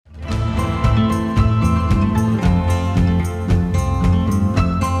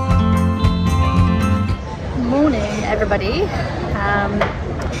everybody.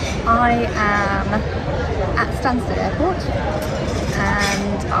 I am at Stansted Airport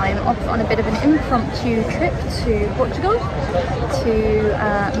and I'm off on a bit of an impromptu trip to Portugal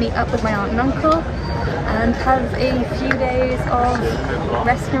to meet up with my aunt and uncle and have a few days of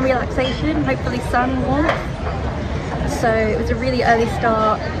rest and relaxation, hopefully sun and warmth. So it was a really early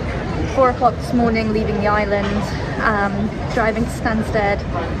start, 4 o'clock this morning leaving the island, driving to Stansted,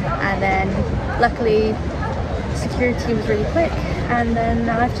 and then luckily security was really quick, and then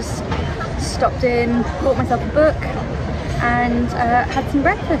I've just stopped in, bought myself a book and had some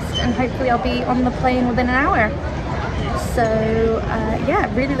breakfast, and hopefully I'll be on the plane within an hour. So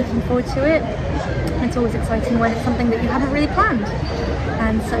yeah, really looking forward to it. It's always exciting when it's something that you haven't really planned,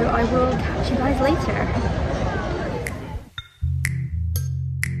 and so I will catch you guys later.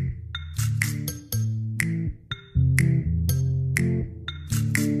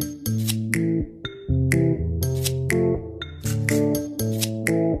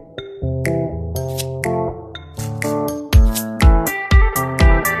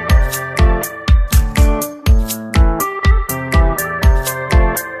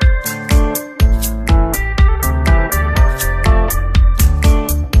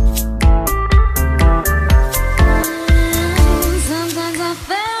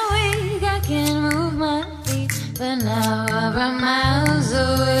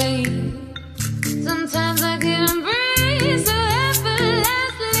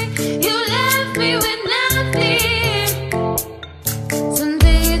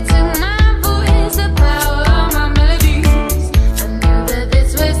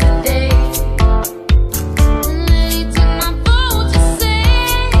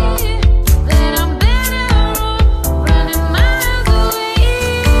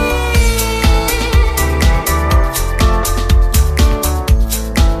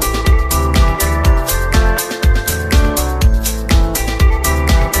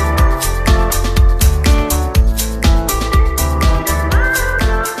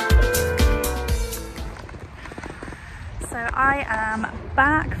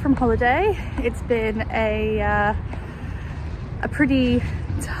 Holiday. It's been a pretty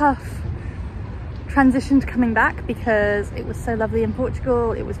tough transition to coming back because it was so lovely in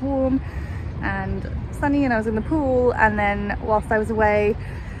Portugal. It was warm and sunny and I was in the pool, and then whilst I was away,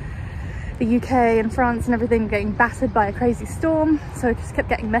 the UK and France and everything getting battered by a crazy storm. So I just kept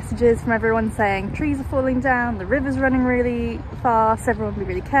getting messages from everyone saying trees are falling down, the river's running really fast, everyone be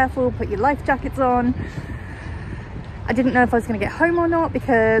really careful, put your life jackets on. I didn't know if I was going to get home or not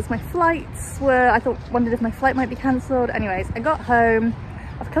because my flights were, wondered if my flight might be cancelled. Anyways, I got home,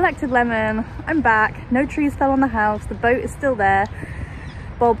 I've collected lemon, I'm back, no trees fell on the house, the boat is still there.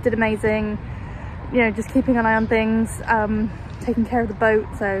 Bob did amazing, you know, just keeping an eye on things, taking care of the boat,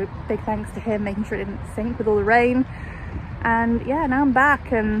 so big thanks to him, making sure it didn't sink with all the rain. And yeah, now I'm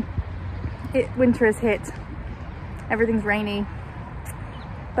back and winter has hit, everything's rainy.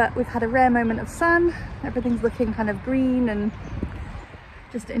 But we've had a rare moment of sun, everything's looking kind of green, and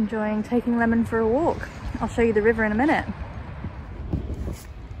just enjoying taking Lemon for a walk. I'll show you the river in a minute.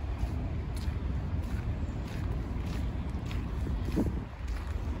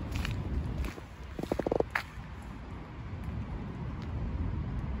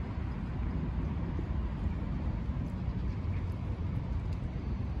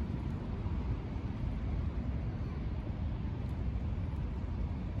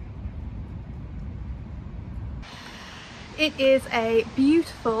 It is a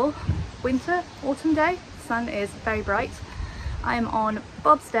beautiful autumn day. The sun is very bright. I am on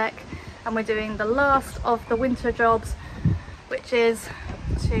Bob's deck and we're doing the last of the winter jobs, which is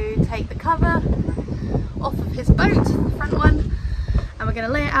to take the cover off of his boat, the front one, and we're going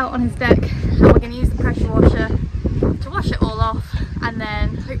to lay it out on his deck, and we're going to use the pressure washer to wash it all off, and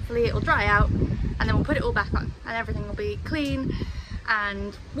then hopefully it will dry out, and then we'll put it all back on and everything will be clean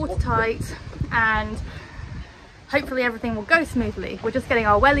and watertight, and hopefully everything will go smoothly. We're just getting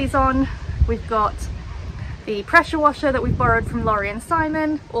our wellies on. We've got the pressure washer that we borrowed from Laurie and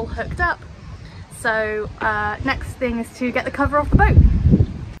Simon all hooked up. So next thing is to get the cover off the boat.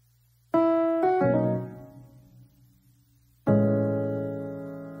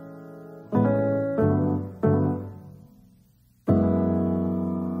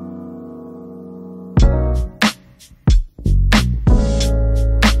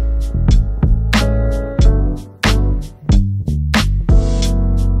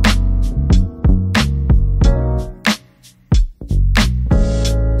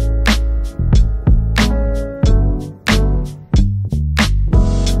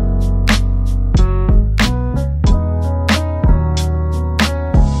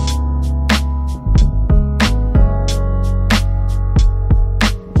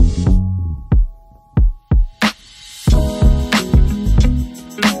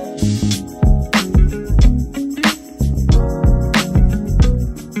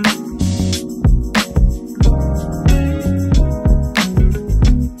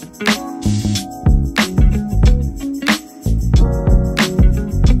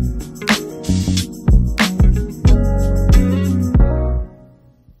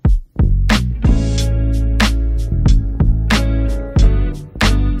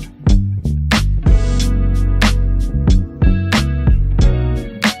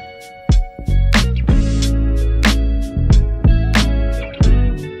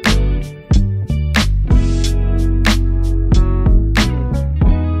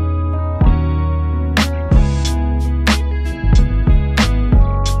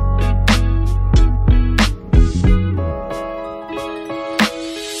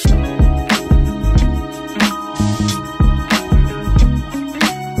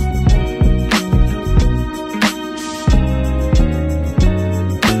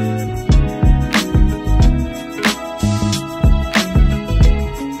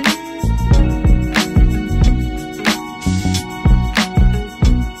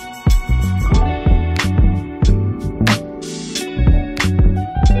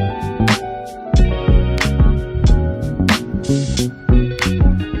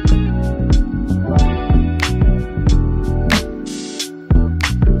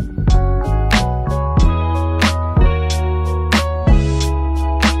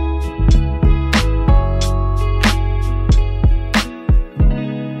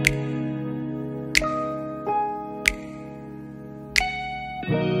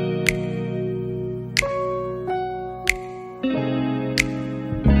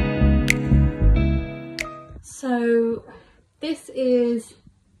 So this is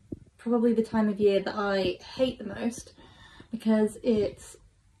probably the time of year that I hate the most because it's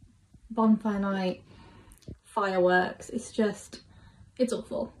bonfire night, fireworks. It's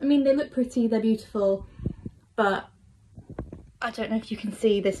awful. I mean, they look pretty, they're beautiful, but I don't know if you can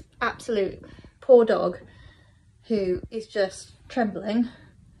see this absolute poor dog who is just trembling,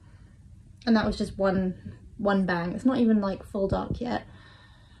 and that was just one bang. It's not even like full dark yet.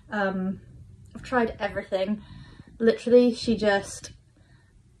 I've tried everything. Literally, she just,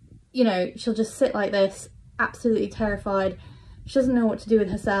 you know, she'll just sit like this, absolutely terrified. She doesn't know what to do with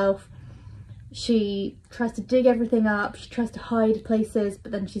herself. She tries to dig everything up, she tries to hide places,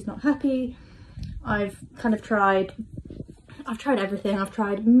 but then she's not happy. I've tried everything. I've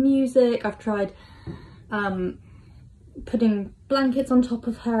tried music, I've tried putting blankets on top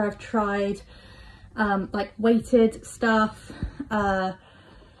of her, I've tried like weighted stuff,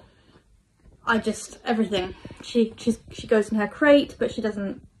 everything. She goes in her crate, but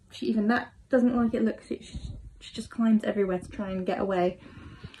even that doesn't like it. Look, she just climbs everywhere to try and get away,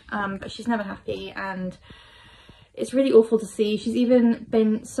 but she's never happy, and it's really awful to see. She's even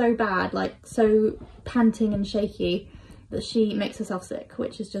been so bad, like so panting and shaky, that she makes herself sick,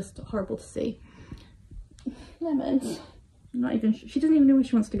 which is just horrible to see. Lemon, she doesn't even know where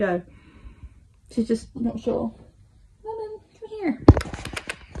she wants to go. She's just not sure. Lemon, come here.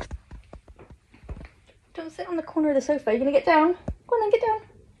 Don't sit on the corner of the sofa. You're gonna get down. Go on then, get down.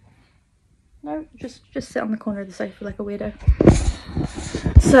 No, just sit on the corner of the sofa like a weirdo.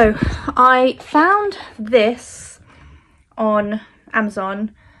 So I found this on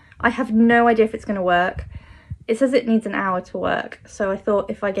Amazon. I have no idea if it's gonna work. It says it needs an hour to work, so I thought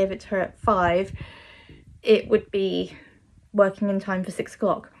if I gave it to her at 5, it would be working in time for 6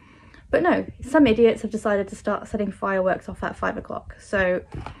 o'clock. But no, some idiots have decided to start setting fireworks off at 5 o'clock. So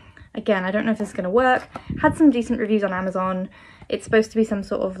again, I don't know if this is going to work. Had some decent reviews on Amazon. It's supposed to be some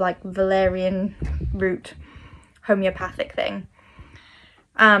sort of like valerian root homeopathic thing.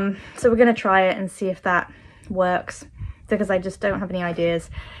 So we're going to try it and see if that works, because I just don't have any ideas.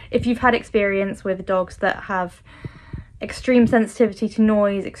 If you've had experience with dogs that have extreme sensitivity to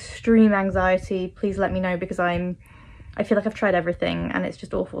noise, extreme anxiety, please let me know, because I feel like I've tried everything and it's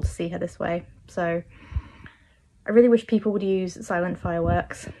just awful to see her this way. So I really wish people would use silent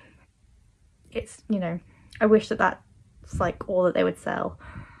fireworks. It's, you know, I wish that that's like all that they would sell.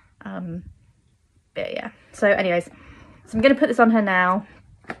 But yeah, so anyways, so I'm gonna put this on her now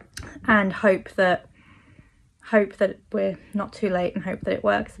and hope that we're not too late, and hope that it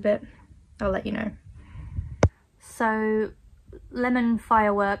works a bit. I'll let you know. So lemon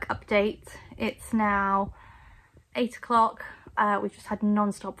firework update. It's now 8 o'clock. We've just had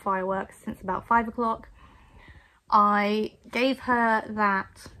non-stop fireworks since about 5 o'clock. I gave her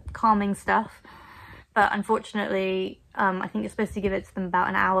that calming stuff, but unfortunately I think you're supposed to give it to them about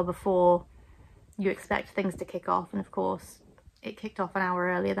an hour before you expect things to kick off, and of course it kicked off an hour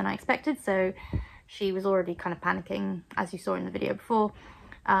earlier than I expected, so she was already kind of panicking, as you saw in the video before.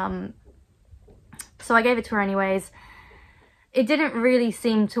 So I gave it to her anyways. It didn't really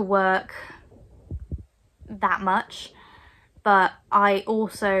seem to work that much, but I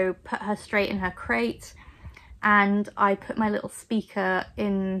also put her straight in her crate, and I put my little speaker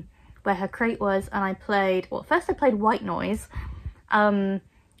in where her crate was, and I played, well, first I played white noise,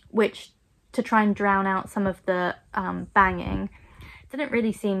 which to try and drown out some of the banging. It didn't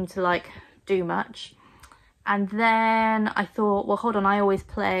really seem to like do much. And then I thought, well, hold on, I always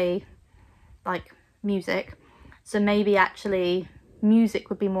play like music, so maybe actually music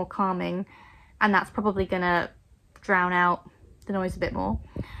would be more calming, and that's probably gonna drown out the noise a bit more.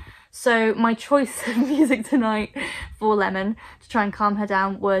 So my choice of music tonight for Lemon to try and calm her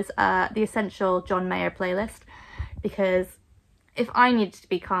down was the Essential John Mayer playlist, because if I needed to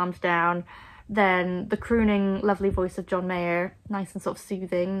be calmed down, then the crooning lovely voice of John Mayer, nice and sort of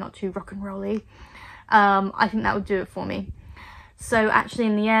soothing, not too rock and rolly, I think that would do it for me. So actually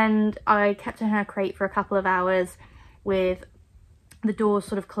in the end I kept her in her crate for a couple of hours with the doors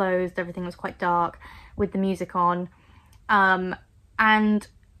sort of closed, everything was quite dark, with the music on, and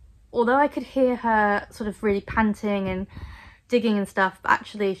although I could hear her sort of really panting and digging and stuff, but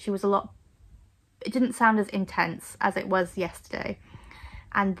actually she was it didn't sound as intense as it was yesterday.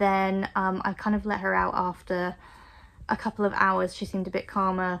 And then I kind of let her out after a couple of hours. She seemed a bit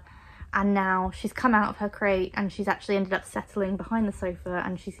calmer, and now she's come out of her crate and she's actually ended up settling behind the sofa,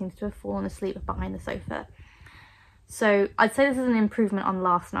 and she seems to have fallen asleep behind the sofa. So I'd say this is an improvement on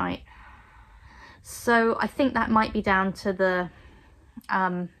last night. So I think that might be down to the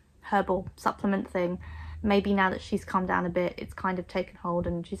herbal supplement thing. Maybe now that she's calmed down a bit, it's kind of taken hold,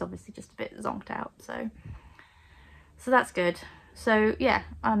 and she's obviously just a bit zonked out. So So that's good. So yeah,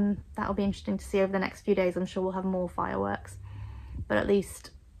 that'll be interesting to see over the next few days. I'm sure we'll have more fireworks, but at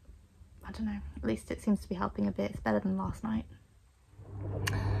least, I don't know, at least it seems to be helping a bit. It's better than last night.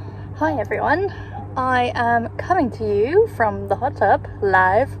 Hi everyone, I am coming to you from the hot tub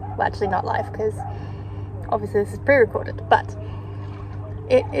live. Well, actually not live because obviously this is pre-recorded, but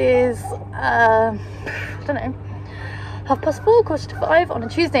it is, I don't know, 4:30, 4:45 on a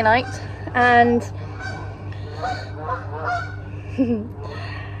Tuesday night, and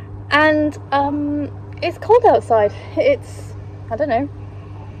it's cold outside. It's, I don't know,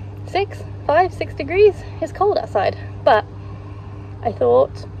 5, 6 degrees. It's cold outside, but I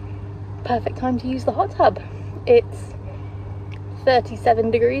thought, perfect time to use the hot tub. It's 37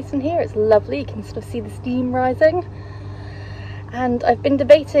 degrees in here. It's lovely. You can sort of see the steam rising, and I've been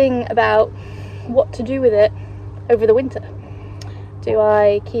debating about what to do with it over the winter. Do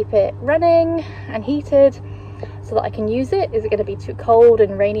I keep it running and heated so that I can use it? Is it going to be too cold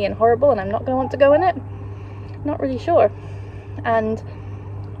and rainy and horrible and I'm not going to want to go in it? Not really sure. And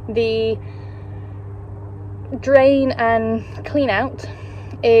the drain and clean out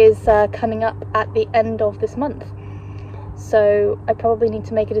is coming up at the end of this month, so I probably need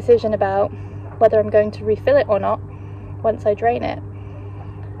to make a decision about whether I'm going to refill it or not once I drain it.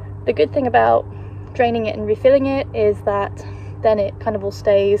 The good thing about draining it and refilling it is that then it kind of all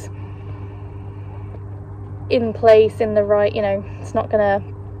stays in place in the right, you know, it's not gonna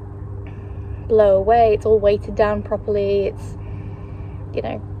blow away, it's all weighted down properly, it's, you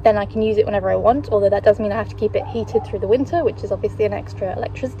know, then I can use it whenever I want, although that does mean I have to keep it heated through the winter, which is obviously an extra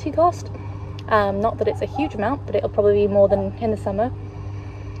electricity cost. Not that it's a huge amount, but it'll probably be more than in the summer.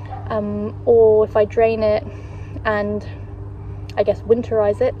 Or if I drain it and I guess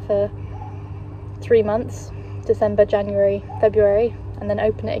winterize it for 3 months, December, January, February, and then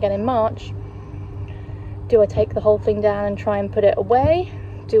open it again in March, do I take the whole thing down and try and put it away?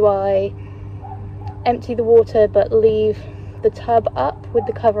 Do I empty the water but leave the tub up with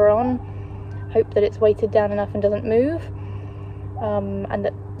the cover on, hope that it's weighted down enough and doesn't move, and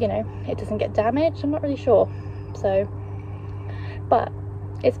that, you know, it doesn't get damaged? I'm not really sure. So, but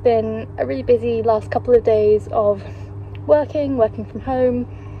it's been a really busy last couple of days of working from home,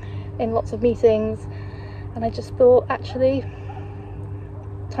 in lots of meetings, and I just thought, actually,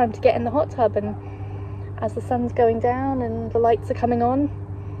 time to get in the hot tub, and as the sun's going down and the lights are coming on,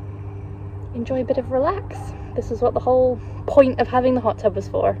 enjoy a bit of relax. This is what the whole point of having the hot tub was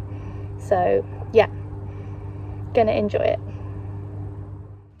for. So yeah, gonna enjoy it.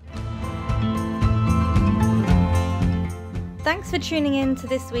 Thanks for tuning in to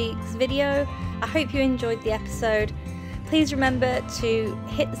this week's video. I hope you enjoyed the episode. Please remember to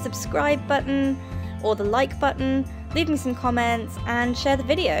hit the subscribe button or the like button, leave me some comments and share the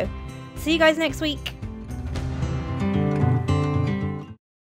video. See you guys next week.